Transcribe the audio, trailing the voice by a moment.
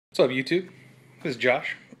What's up, YouTube? This is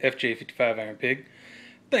Josh, FJ55 Iron Pig.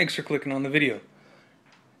 Thanks for clicking on the video.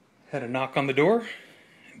 Had a knock on the door,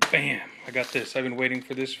 and bam, I got this. I've been waiting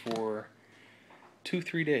for this for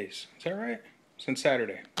 2-3 days. Is that right? Since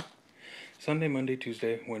Saturday. Sunday, Monday,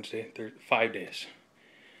 Tuesday, Wednesday, Thursday, 5 days.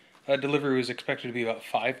 Delivery was expected to be about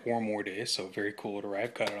 5 or more days, so very cool. It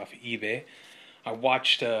arrived. Got it off of eBay. I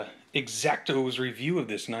watched Xacto's review of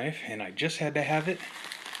this knife, and I just had to have it.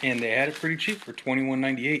 And they had it pretty cheap for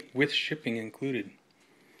 $21.98 with shipping included.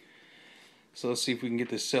 So let's see if we can get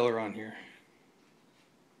this seller on here.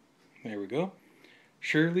 There we go.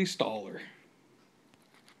 Shirley Staller.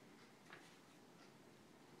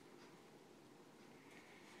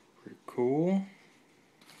 Pretty cool.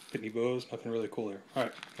 Pitney bows, nothing really cool there.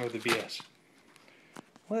 Alright, now the BS.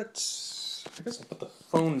 I guess I'll put the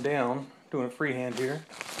phone down, doing a freehand here.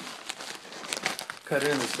 Cut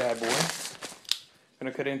in this bad boy.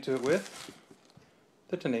 Gonna cut into it with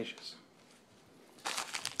the Tenacious,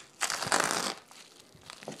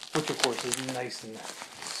 which of course is nice and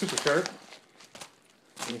super sharp.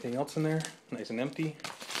 Anything else in there? Nice and empty.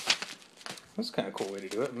 That's kind of a cool way to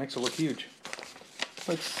do it. It makes it look huge.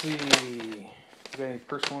 Let's see. Got any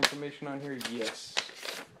personal information on here? Yes.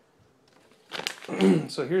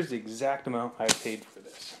 So here's the exact amount I paid for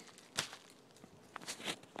this.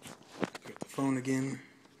 Get the phone again.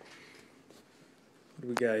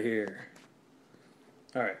 What do we got here?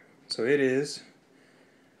 Alright, so it is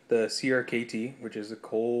the Crkt, which is a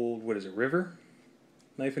cold, river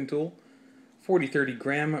knife and tool. 40-30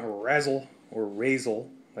 gram Razel, or Razel,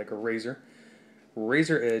 like a razor.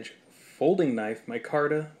 Razor edge folding knife,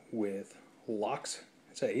 micarta with locks.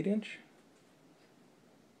 Is that 8-inch?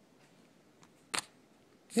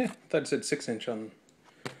 Yeah, I thought it said 6-inch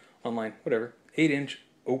online. Whatever. 8-inch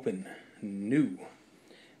open. New.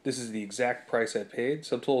 This is the exact price I paid.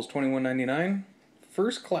 Subtotal is $21.99.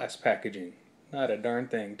 First class packaging. Not a darn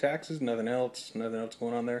thing. Taxes, nothing else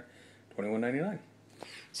going on there. $21.99.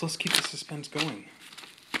 So let's keep the suspense going.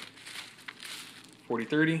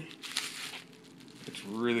 40-30. It's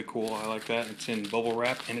really cool. I like that. It's in bubble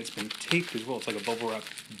wrap and it's been taped as well. It's like a bubble wrap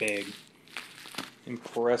bag.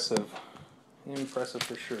 Impressive. Impressive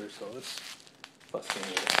for sure. So let's bust into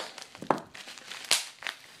this.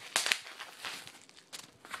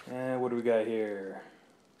 And what do we got here?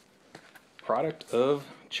 Product of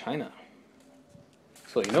China.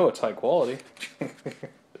 So you know it's high quality.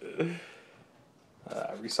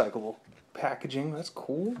 Recyclable packaging. That's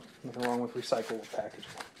cool. Nothing wrong with recyclable packaging.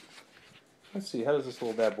 Let's see. How does this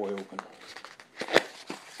little bad boy open?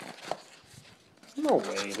 No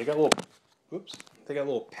way. They got little. Whoops. They got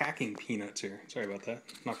little packing peanuts here. Sorry about that.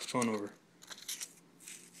 Knocked the phone over.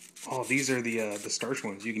 Oh, these are the starch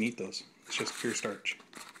ones. You can eat those. It's just pure starch.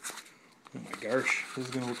 Oh my gosh, this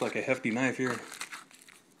is going to look like a hefty knife here.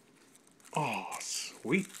 Oh,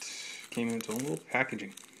 sweet. Came in its own little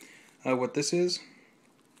packaging. What this is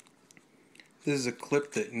a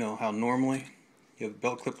clip that, you know how normally you have a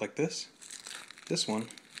belt clip like this? This one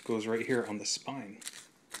goes right here on the spine.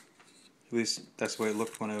 At least that's the way it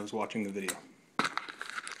looked when I was watching the video.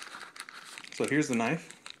 So here's the knife.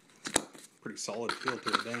 Pretty solid feel to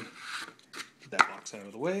it then. Get that box out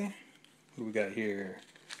of the way. What do we got here?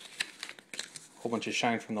 Whole bunch of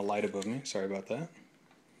shine from the light above me. Sorry about that.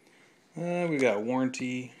 We got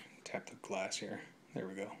warranty. Tap the glass here. There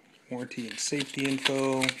we go. Warranty and safety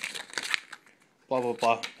info. Blah blah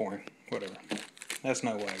blah. Boring. Whatever. That's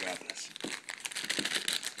not why I got this.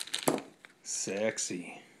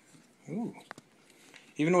 Sexy. Ooh.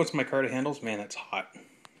 Even though it's micarta handles, man, that's hot.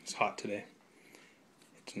 It's hot today.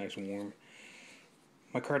 It's nice and warm.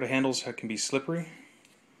 Micarta handles can be slippery.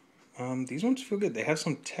 These ones feel good. They have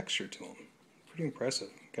some texture to them. Pretty impressive.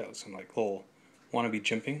 Got some like little wannabe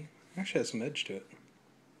jimping. Actually has some edge to it.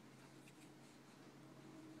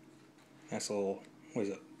 Nice little, what is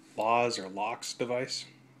it, laws or locks device.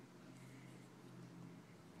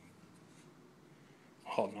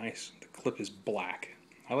 Oh, nice. The clip is black.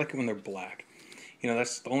 I like it when they're black. You know,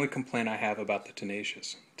 that's the only complaint I have about the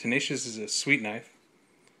Tenacious. Tenacious is a sweet knife,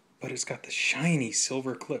 but it's got the shiny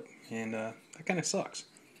silver clip, and that kind of sucks.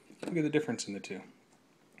 Look at the difference in the two.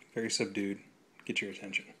 Very subdued. Get your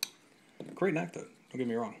attention. Great knife though, don't get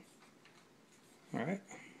me wrong. Alright.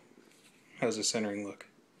 How's the centering look?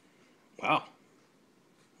 Wow.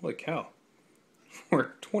 Holy cow. For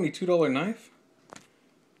a $22 knife?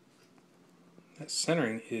 That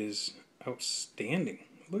centering is outstanding.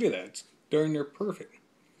 Look at that. It's darn near perfect.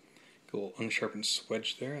 Got a little unsharpened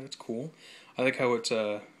swedge there. That's cool. I like how it's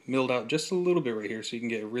milled out just a little bit right here so you can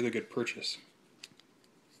get a really good purchase.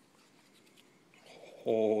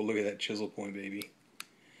 Oh, look at that chisel point, baby.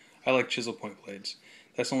 I like chisel point blades.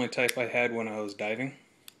 That's the only type I had when I was diving.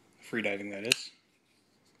 Free diving, that is.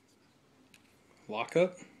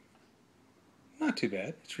 Lockup. Not too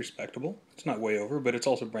bad. It's respectable. It's not way over, but it's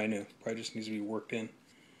also brand new. Probably just needs to be worked in.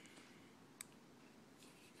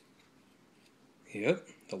 Yep,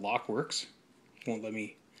 the lock works. Won't let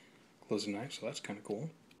me close the knife, so that's kind of cool.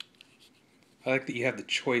 I like that you have the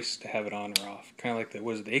choice to have it on or off. Kind of like the,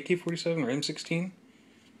 was it the AK-47 or M16?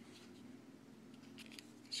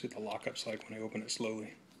 See what the lockup's like when I open it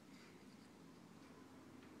slowly.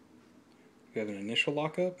 We have an initial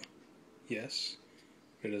lockup. Yes.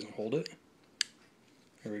 But it doesn't hold it.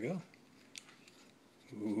 There we go.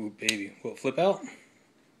 Ooh, baby. Will it flip out?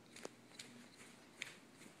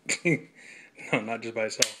 No, not just by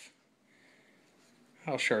itself.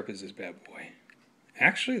 How sharp is this bad boy?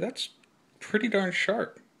 Actually, that's pretty darn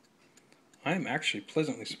sharp. I'm actually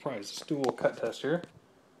pleasantly surprised. Let's do a little cut test here.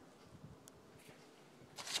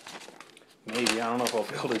 Maybe. I don't know if I'll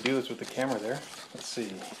be able to do this with the camera there. Let's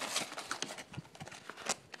see.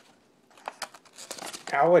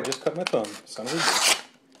 Ow, I just cut my thumb. Son of a bitch.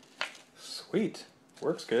 Sweet.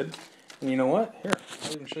 Works good. And you know what? Here,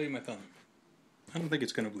 I'll even show you my thumb. I don't think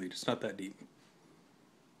it's going to bleed. It's not that deep.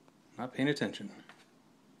 Not paying attention.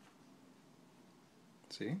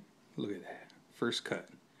 See? Look at that. First cut.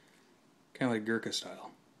 Kind of like Gurkha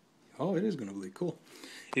style. Oh, it is going to bleed. Cool.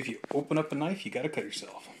 If you open up a knife, you got to cut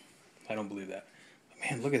yourself. I don't believe that.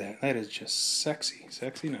 But man, look at that. That is just sexy.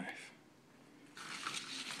 Sexy knife.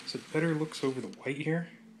 Is it better looks over the white here?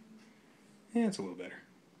 Yeah, it's a little better.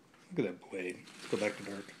 Look at that blade. Let's go back to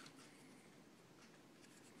dark.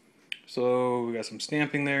 So we got some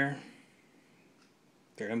stamping there.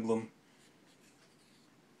 Their emblem.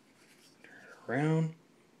 Turn it around.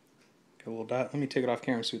 Got a little dot. Let me take it off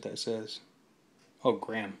camera and see what that says. Oh,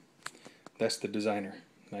 Graham. That's the designer.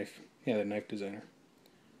 Knife. Yeah, the knife designer.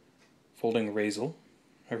 Folding Razel.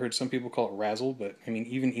 I've heard some people call it Razel, but I mean,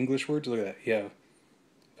 even English words, look at that. Yeah.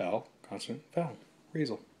 Vowel, consonant, vowel.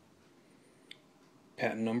 Razel.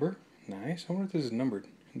 Patent number. Nice. I wonder if this is numbered.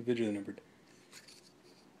 Individually numbered.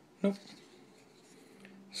 Nope.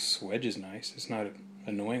 Swedge is nice. It's not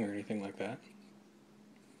annoying or anything like that.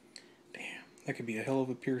 Damn. That could be a hell of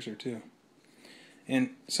a piercer, too.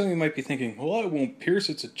 And some of you might be thinking, well, I won't pierce.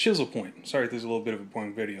 It's a chisel point. Sorry if this is a little bit of a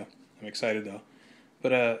boring video. I'm excited, though.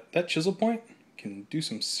 But that chisel point can do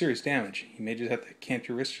some serious damage. You may just have to cant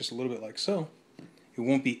your wrist just a little bit like so. It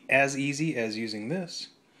won't be as easy as using this.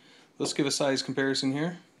 Let's give a size comparison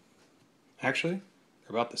here. Actually,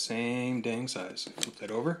 they're about the same dang size. Flip that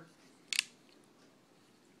over.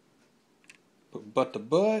 Put butt to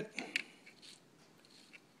butt.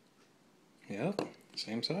 Yep,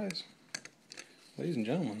 same size. Ladies and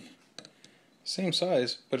gentlemen, same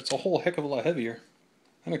size, but it's a whole heck of a lot heavier.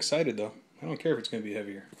 I'm excited though. I don't care if it's going to be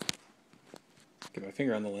heavier. Get my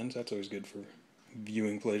finger on the lens. That's always good for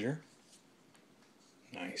viewing pleasure.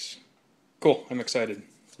 Nice. Cool. I'm excited.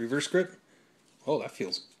 Reverse grip. Oh, that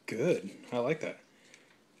feels good. I like that.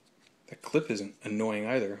 That clip isn't annoying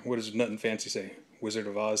either. What does Nut and Fancy say? Wizard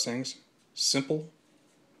of Oz things. Simple.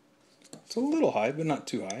 It's a little high, but not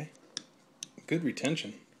too high. Good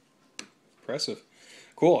retention. Impressive.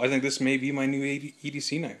 Cool. I think this may be my new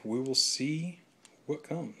EDC knife. We will see what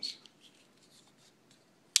comes.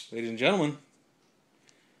 Ladies and gentlemen,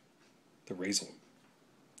 the Razel.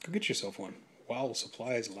 Go get yourself one while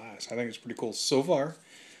supplies last. I think it's pretty cool so far.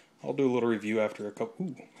 I'll do a little review after a couple.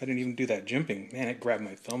 Ooh, I didn't even do that jimping. Man, it grabbed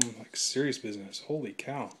my thumb like serious business. Holy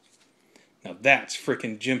cow. Now that's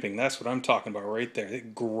freaking jimping. That's what I'm talking about right there.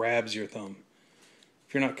 It grabs your thumb.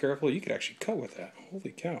 If you're not careful, you could actually cut with that.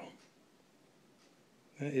 Holy cow.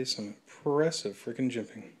 That is some impressive freaking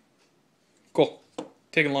jimping. Cool.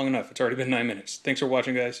 Taking long enough. It's already been 9 minutes. Thanks for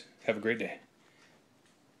watching, guys. Have a great day.